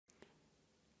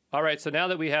All right, so now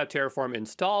that we have Terraform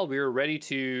installed, we are ready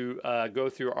to go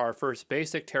through our first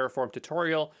basic Terraform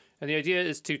tutorial. And the idea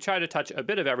is to try to touch a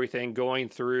bit of everything, going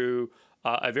through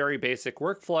a very basic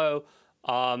workflow.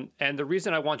 And the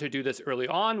reason I want to do this early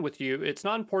on with you, it's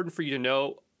not important for you to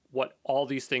know what all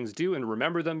these things do and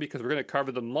remember them, because we're going to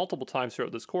cover them multiple times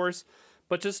throughout this course,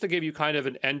 but just to give you kind of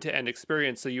an end-to-end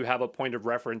experience so you have a point of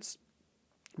reference,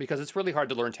 because it's really hard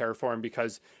to learn Terraform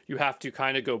because you have to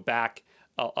kind of go back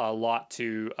a lot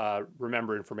to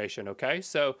remember information, okay?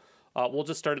 So we'll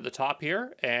just start at the top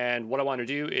here, and what I want to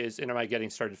do is in my Getting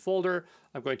Started folder,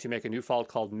 I'm going to make a new file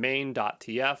called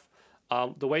main.tf.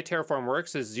 The way Terraform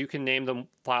works is you can name the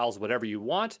files whatever you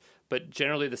want, but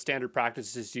generally the standard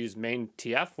practice is to use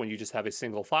main.tf when you just have a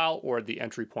single file or the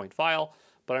entry point file.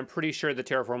 But I'm pretty sure that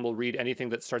Terraform will read anything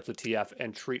that starts with TF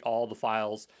and treat all the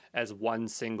files as one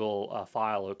single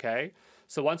file, okay?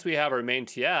 So once we have our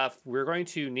main.tf, we're going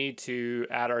to need to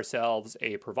add ourselves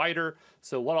a provider.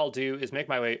 So what I'll do is make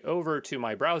my way over to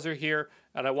my browser here,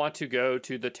 and I want to go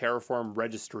to the Terraform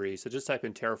registry. So just type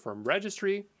in Terraform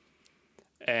registry.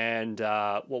 And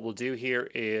what we'll do here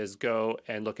is go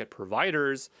and look at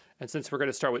providers. And since we're going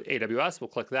to start with AWS, we'll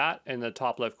click that. In the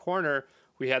top left corner,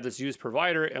 we have this use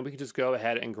provider, and we can just go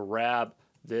ahead and grab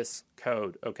this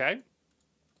code, okay?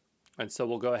 And so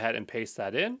we'll go ahead and paste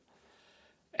that in.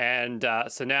 And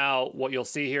so now what you'll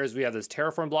see here is we have this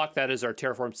Terraform block. That is our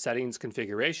Terraform settings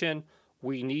configuration.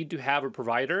 We need to have a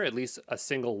provider, at least a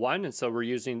single one. And so we're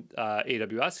using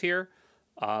AWS here.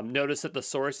 Notice that the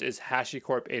source is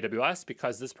HashiCorp AWS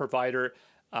because this provider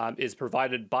is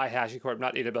provided by HashiCorp,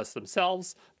 not AWS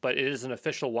themselves, but it is an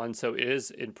official one, so it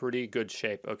is in pretty good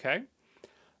shape, okay?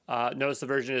 Notice the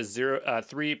version is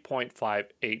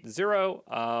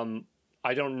 3.580.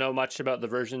 I don't know much about the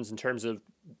versions in terms of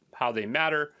how they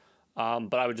matter,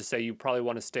 but I would just say you probably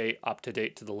want to stay up to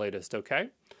date to the latest, okay?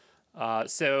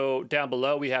 So down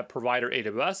below we have provider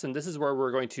AWS, and this is where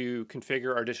we're going to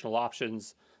configure our additional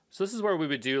options. So this is where we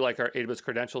would do like our AWS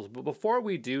credentials. But before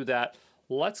we do that,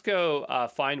 let's go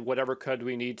find whatever code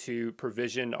we need to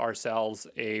provision ourselves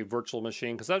a virtual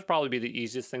machine, because that would probably be the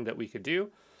easiest thing that we could do.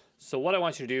 So what I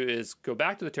want you to do is go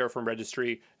back to the Terraform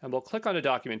registry, and we'll click on the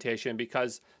documentation,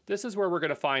 because this is where we're going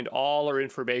to find all our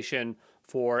information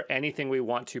for anything we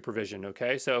want to provision,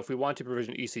 okay? So if we want to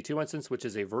provision Ec2 Instance, which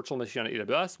is a virtual machine on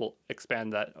AWS, we'll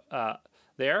expand that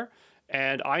there.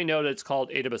 And I know that it's called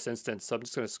AWS Instance, so I'm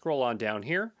just going to scroll on down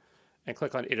here and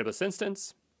click on AWS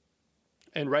Instance.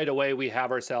 And right away, we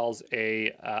have ourselves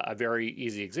a very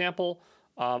easy example.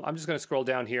 I'm just going to scroll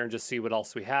down here and just see what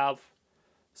else we have.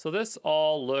 So this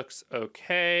all looks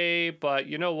okay, but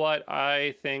you know what?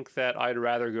 I think that I'd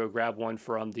rather go grab one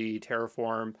from the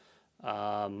Terraform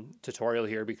tutorial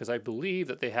here, because I believe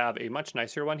that they have a much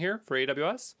nicer one here for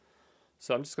AWS.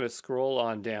 So I'm just going to scroll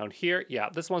on down here. Yeah,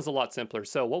 this one's a lot simpler.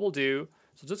 So what we'll do,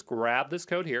 so just grab this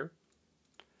code here,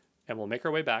 and we'll make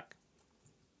our way back.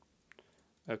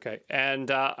 Okay,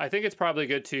 and I think it's probably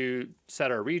good to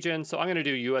set our region. So I'm going to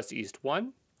do US East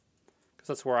 1, because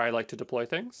that's where I like to deploy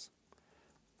things.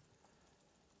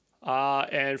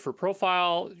 And for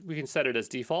profile, we can set it as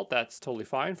default. That's totally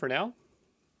fine for now.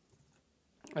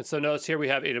 And so notice here we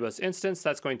have AWS Instance.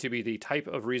 That's going to be the type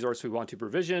of resource we want to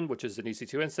provision, which is an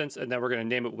EC2 instance. And then we're going to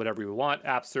name it whatever we want.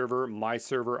 App server, my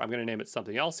server. I'm going to name it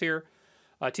something else here.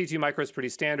 T2 micro is pretty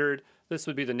standard. This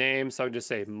would be the name. So I can just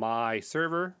say my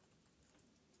server.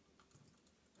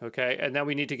 Okay, and then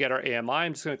we need to get our AMI.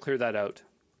 I'm just going to clear that out.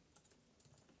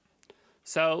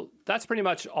 So that's pretty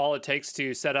much all it takes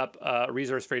to set up a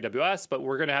resource for AWS, but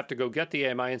we're going to have to go get the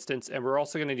AMI instance, and we're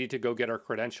also going to need to go get our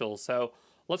credentials. So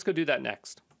let's go do that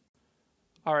next.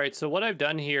 All right, so what I've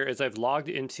done here is I've logged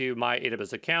into my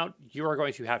AWS account. You are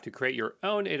going to have to create your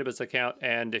own AWS account,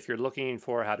 and if you're looking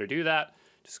for how to do that,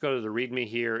 just go to the README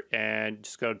here and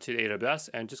just go to AWS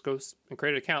and just go and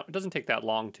create an account. It doesn't take that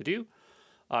long to do.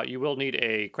 You will need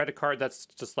a credit card. That's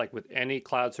just like with any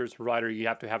cloud service provider. You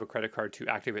have to have a credit card to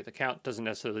activate the account. Doesn't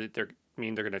necessarily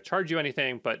mean they're going to charge you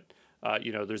anything, but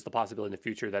you know, there's the possibility in the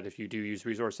future that if you do use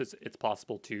resources, it's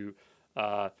possible to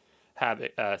have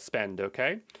it spend,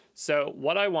 okay? So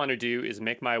what I want to do is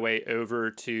make my way over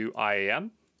to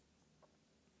IAM.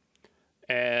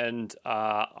 And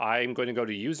I'm going to go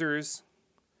to users.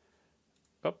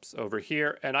 Oops, over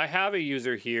here, and I have a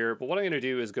user here, but what I'm going to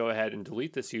do is go ahead and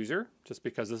delete this user, just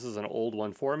because this is an old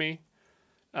one for me.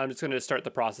 I'm just going to start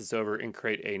the process over and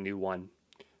create a new one.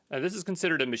 This is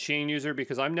considered a machine user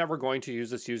because I'm never going to use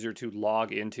this user to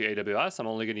log into AWS. I'm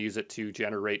only going to use it to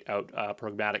generate out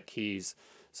programmatic keys.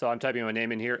 So I'm typing my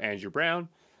name in here, Andrew Brown.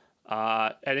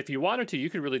 And if you wanted to, you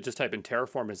could really just type in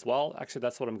Terraform as well. Actually,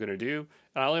 that's what I'm going to do.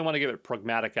 And I only want to give it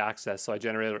pragmatic access, so I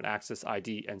generated an access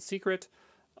ID and secret.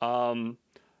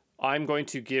 I'm going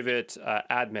to give it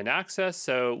admin access.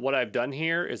 So what I've done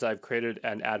here is I've created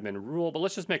an admin rule, but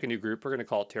let's just make a new group. We're going to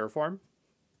call it Terraform.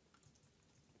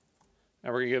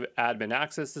 And we're going to give it admin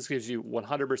access. This gives you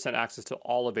 100% access to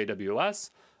all of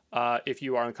AWS. If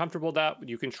you are uncomfortable with that,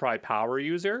 you can try Power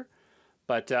User.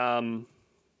 But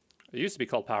it used to be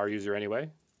called Power User anyway.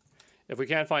 If we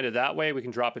can't find it that way, we can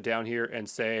drop it down here and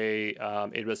say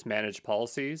AWS Managed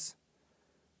Policies.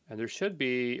 And there should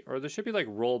be like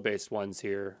role-based ones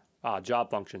here. Job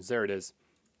functions, there it is.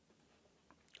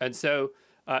 And so,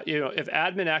 if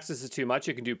admin access is too much,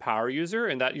 you can do Power User,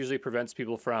 and that usually prevents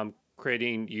people from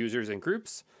creating users and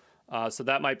groups. So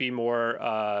that might be more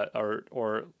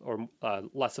or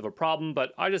less of a problem,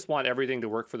 but I just want everything to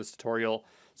work for this tutorial.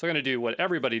 So I'm going to do what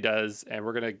everybody does, and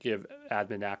we're going to give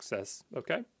admin access,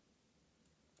 okay?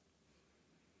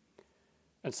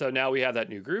 And so now we have that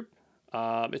new group.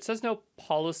 It says no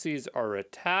policies are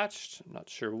attached. I'm not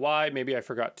sure why. Maybe I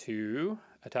forgot to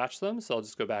attach them, so I'll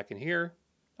just go back in here.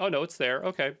 Oh, no, it's there.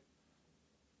 Okay.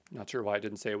 Not sure why it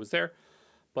didn't say it was there,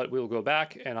 but we'll go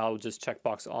back, and I'll just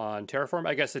checkbox on Terraform.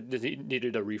 I guess it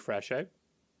needed a refresh, eh?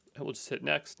 And we'll just hit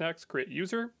next, create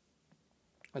user.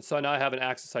 And so now I have an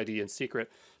access ID and secret.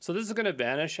 So this is going to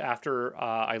vanish after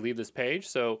I leave this page.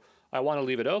 So I want to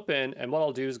leave it open. And what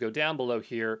I'll do is go down below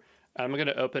here. And I'm going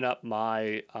to open up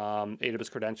my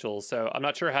AWS credentials. So I'm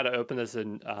not sure how to open this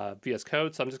in VS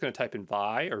Code. So I'm just going to type in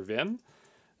vi or vim.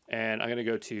 And I'm going to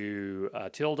go to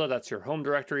tilde, that's your home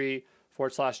directory,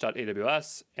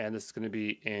 /.aws. And this is going to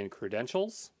be in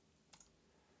credentials.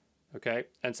 Okay.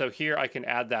 And so here I can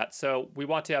add that. So we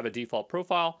want to have a default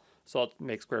profile. So I'll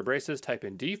make square braces, type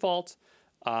in default,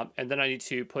 and then I need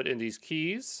to put in these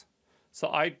keys. So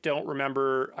I don't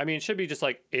remember, I mean, it should be just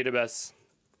like AWS,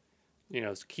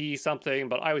 key something,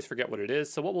 but I always forget what it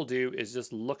is. So what we'll do is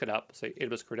just look it up, say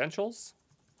AWS credentials.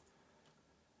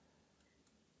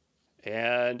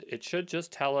 And it should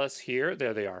just tell us here,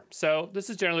 there they are. So this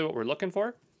is generally what we're looking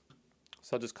for.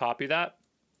 So I'll just copy that.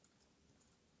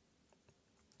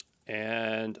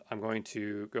 And I'm going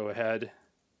to go ahead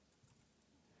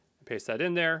paste that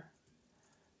in there,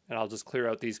 and I'll just clear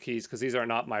out these keys because these are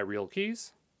not my real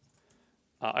keys.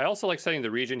 I also like setting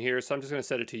the region here, so I'm just going to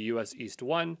set it to US East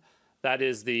 1. That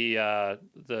is the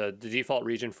default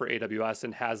region for AWS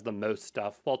and has the most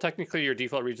stuff. Well, technically your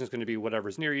default region is going to be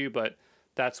whatever's near you, but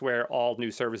that's where all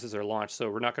new services are launched, so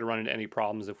we're not going to run into any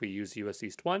problems if we use US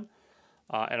East 1.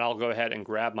 And I'll go ahead and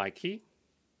grab my key.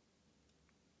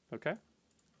 Okay.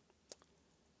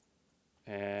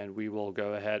 And we will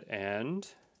go ahead and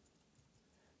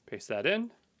paste that in,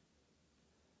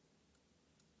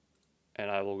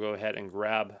 and I will go ahead and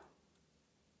grab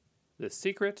this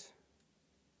secret.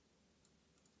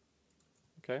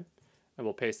 Okay, and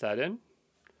we'll paste that in.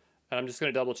 And I'm just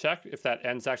going to double check if that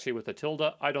ends actually with a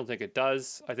tilde. I don't think it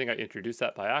does. I think I introduced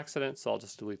that by accident, so I'll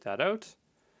just delete that out.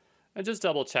 And just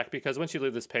double check, because once you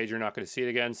leave this page, you're not going to see it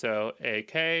again. So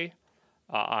AK,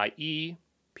 IE,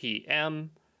 PM,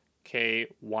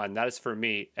 K1, that is for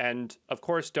me. And of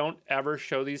course, don't ever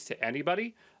show these to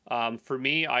anybody. For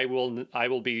me, I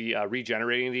will be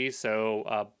regenerating these.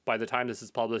 So by the time this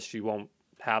is published, you won't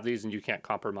have these and you can't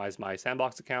compromise my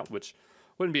sandbox account, which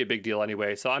wouldn't be a big deal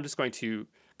anyway. So I'm just going to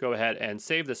go ahead and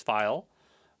save this file,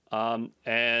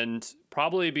 and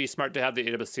probably be smart to have the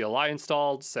AWS CLI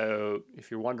installed. So if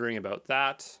you're wondering about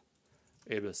that,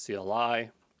 AWS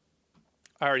CLI,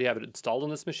 I already have it installed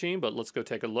on this machine, but let's go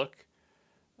take a look.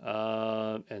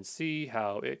 And see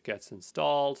how it gets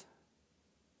installed.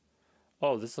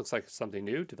 Oh, this looks like something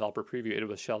new. Developer preview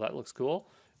AWS shell. That looks cool.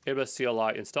 AWS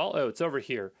CLI install. Oh, it's over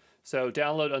here. So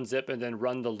download, unzip, and then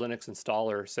run the Linux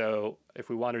installer. So if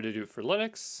we wanted to do it for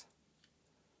Linux,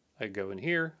 I'd go in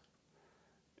here,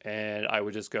 and I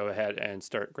would just go ahead and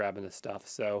start grabbing this stuff.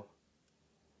 So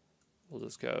we'll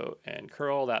just go and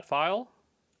curl that file.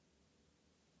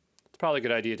 It's probably a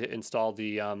good idea to install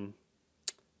the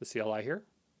CLI here.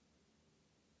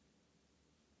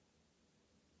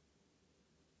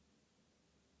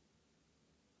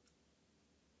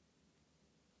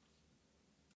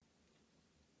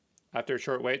 After a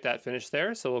short wait, that finished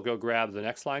there, so we'll go grab the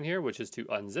next line here, which is to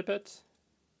unzip it.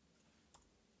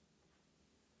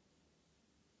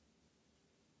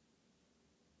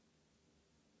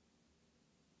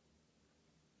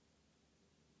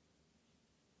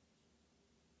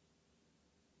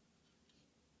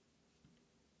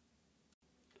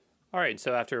 All right,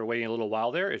 so after waiting a little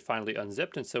while there, it finally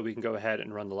unzipped, and so we can go ahead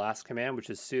and run the last command, which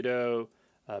is sudo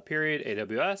period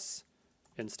AWS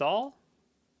install.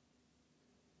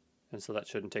 And so that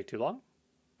shouldn't take too long.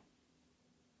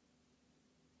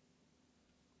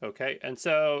 Okay, and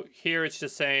so here it's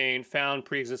just saying found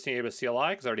pre-existing AWS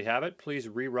CLI because I already have it. Please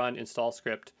rerun install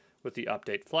script with the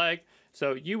update flag.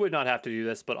 So you would not have to do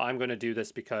this, but I'm going to do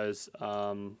this because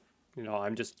you know,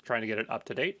 I'm just trying to get it up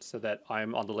to date so that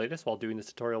I'm on the latest while doing this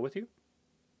tutorial with you.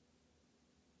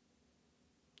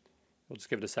 We'll just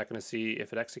give it a second to see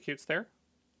if it executes there.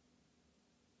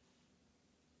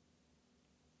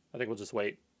 I think we'll just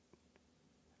wait.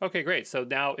 Okay, great. So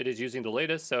now it is using the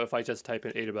latest. So if I just type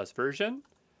in AWS version,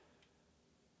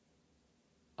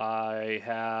 I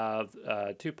have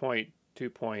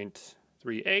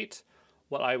 2.2.38.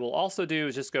 What I will also do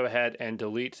is just go ahead and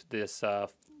delete this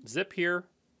zip here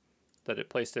that it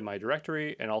placed in my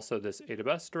directory, and also this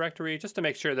AWS directory, just to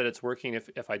make sure that it's working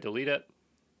if I delete it.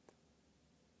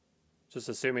 Just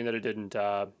assuming that it didn't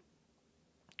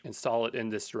install it in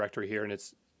this directory here. And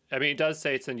it's, I mean, it does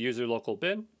say it's in user local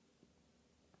bin,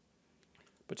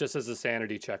 but just as a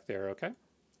sanity check there, okay?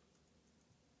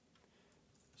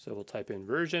 So we'll type in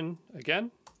version again.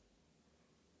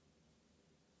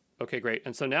 Okay, great.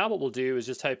 And so now what we'll do is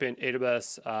just type in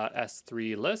AWS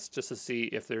S3 list just to see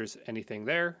if there's anything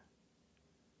there.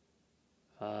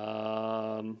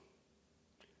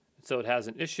 So it has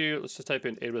an issue. Let's just type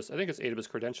in AWS, I think it's AWS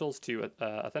credentials to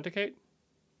authenticate.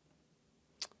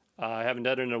 I haven't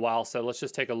done it in a while, so let's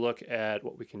just take a look at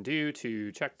what we can do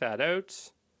to check that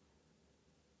out.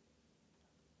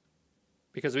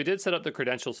 Because we did set up the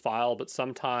credentials file, but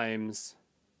sometimes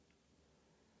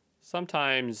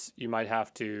you might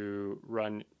have to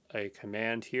run a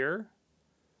command here.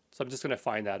 So I'm just going to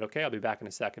find that. Okay, I'll be back in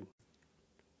a second.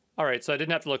 All right, so I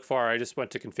didn't have to look far. I just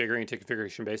went to configuring to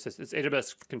configuration basis. It's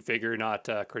AWS configure, not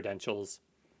credentials.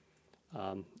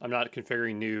 I'm not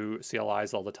configuring new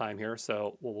CLIs all the time here.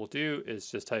 So what we'll do is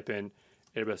just type in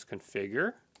AWS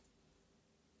configure.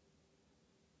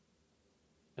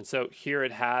 And so here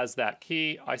it has that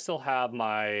key. I still have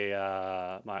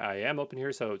my my IAM open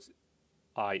here, so it's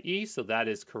IE, so that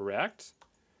is correct.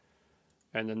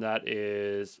 And then that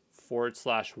is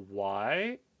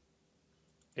 /YH,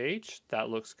 that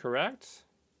looks correct.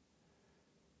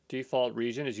 Default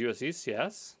region is US East,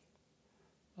 yes.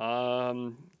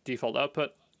 Default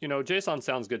output, you know, JSON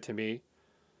sounds good to me.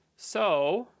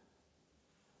 So,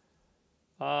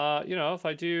 you know, if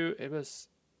I do AWS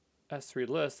S3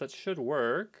 list, that should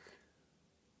work.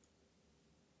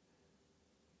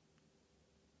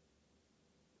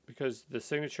 Because the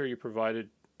signature you provided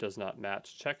does not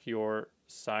match. Check your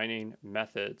signing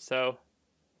method. So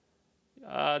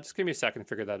just give me a second to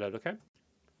figure that out, okay?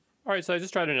 All right, so I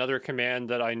just tried another command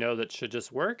that I know that should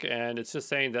just work, and it's just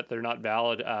saying that they're not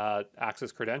valid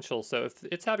access credentials. So if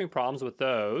it's having problems with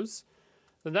those,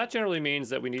 then that generally means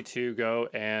that we need to go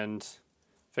and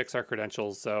fix our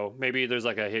credentials. So maybe there's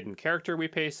like a hidden character we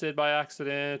pasted by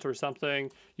accident or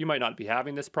something. You might not be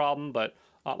having this problem, but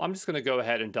I'm just going to go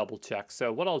ahead and double check.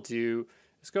 So what I'll do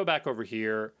is go back over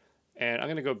here, and I'm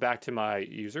going to go back to my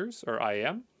users, or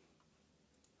IAM.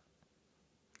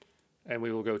 And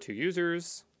we will go to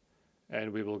users,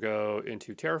 and we will go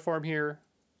into Terraform here,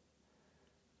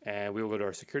 and we will go to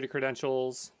our security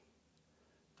credentials.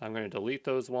 I'm going to delete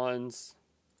those ones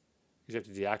because you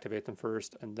have to deactivate them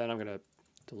first, and then I'm going to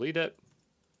delete it.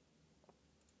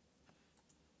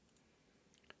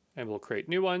 And we'll create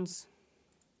new ones.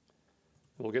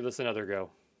 We'll give this another go.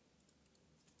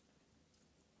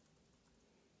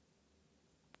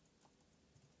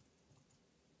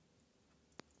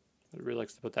 It really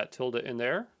likes to put that tilde in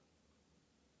there.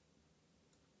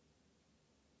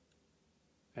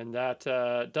 And that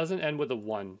doesn't end with a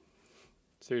 1.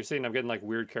 So you're seeing I'm getting like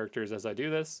weird characters as I do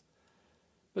this.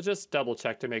 But just double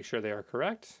check to make sure they are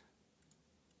correct.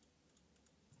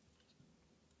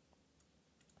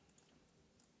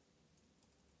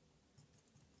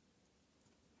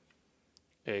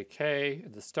 AK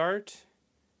at the start,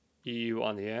 EU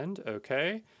on the end,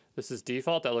 okay. This is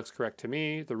default, that looks correct to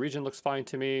me. The region looks fine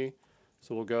to me.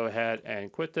 So we'll go ahead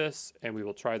and quit this, and we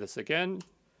will try this again.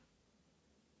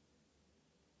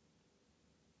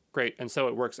 Great, and so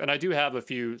it works. And I do have a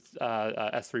few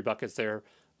S3 buckets there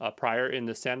prior in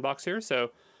the sandbox here.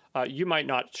 So you might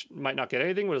not get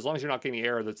anything, but as long as you're not getting the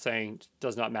error that's saying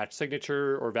does not match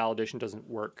signature or validation doesn't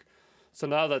work. So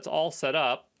now that's all set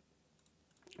up.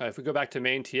 If we go back to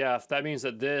main TF, that means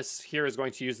that this here is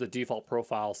going to use the default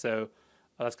profile. So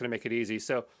that's going to make it easy.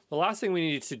 So the last thing we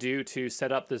need to do to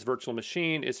set up this virtual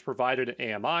machine is provide an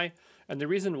AMI. And the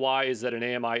reason why is that an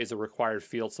AMI is a required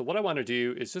field. So what I want to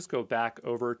do is just go back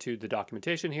over to the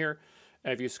documentation here.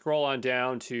 And if you scroll on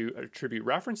down to attribute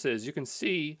references, you can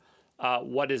see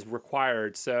what is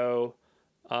required. So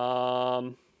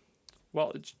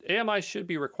Well, AMI should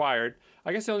be required.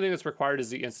 I guess the only thing that's required is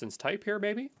the instance type here,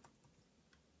 maybe?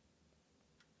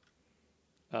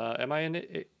 Am I in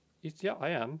it? Yeah, I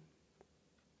am.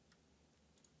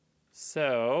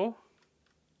 So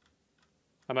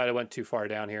I might have went too far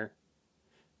down here.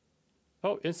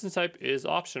 Oh, instance type is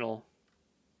optional.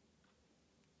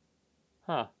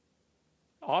 Huh.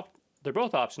 They're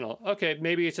both optional. Okay,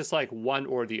 maybe it's just like one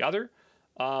or the other.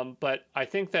 But I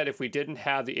think that if we didn't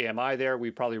have the AMI there,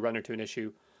 we'd probably run into an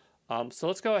issue. So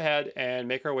let's go ahead and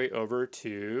make our way over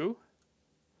to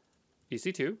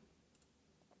EC2.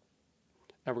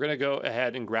 And we're going to go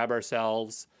ahead and grab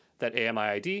ourselves that AMI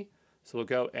ID. So we'll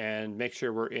go and make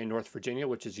sure we're in North Virginia,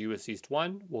 which is US East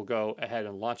 1. We'll go ahead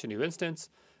and launch a new instance.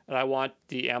 And I want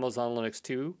the Amazon Linux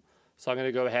 2. So I'm going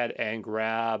to go ahead and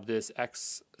grab this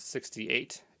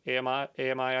x68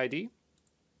 AMI ID.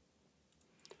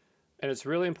 And it's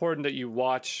really important that you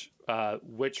watch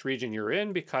which region you're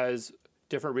in, because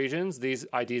different regions, these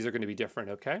IDs are going to be different,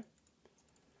 okay?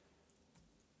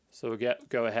 So we'll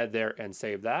go ahead there and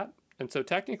save that. And so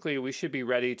technically we should be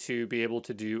ready to be able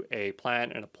to do a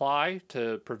plan and apply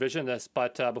to provision this.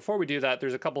 But before we do that,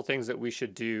 there's a couple things that we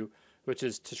should do, which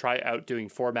is to try out doing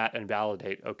format and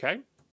validate, okay?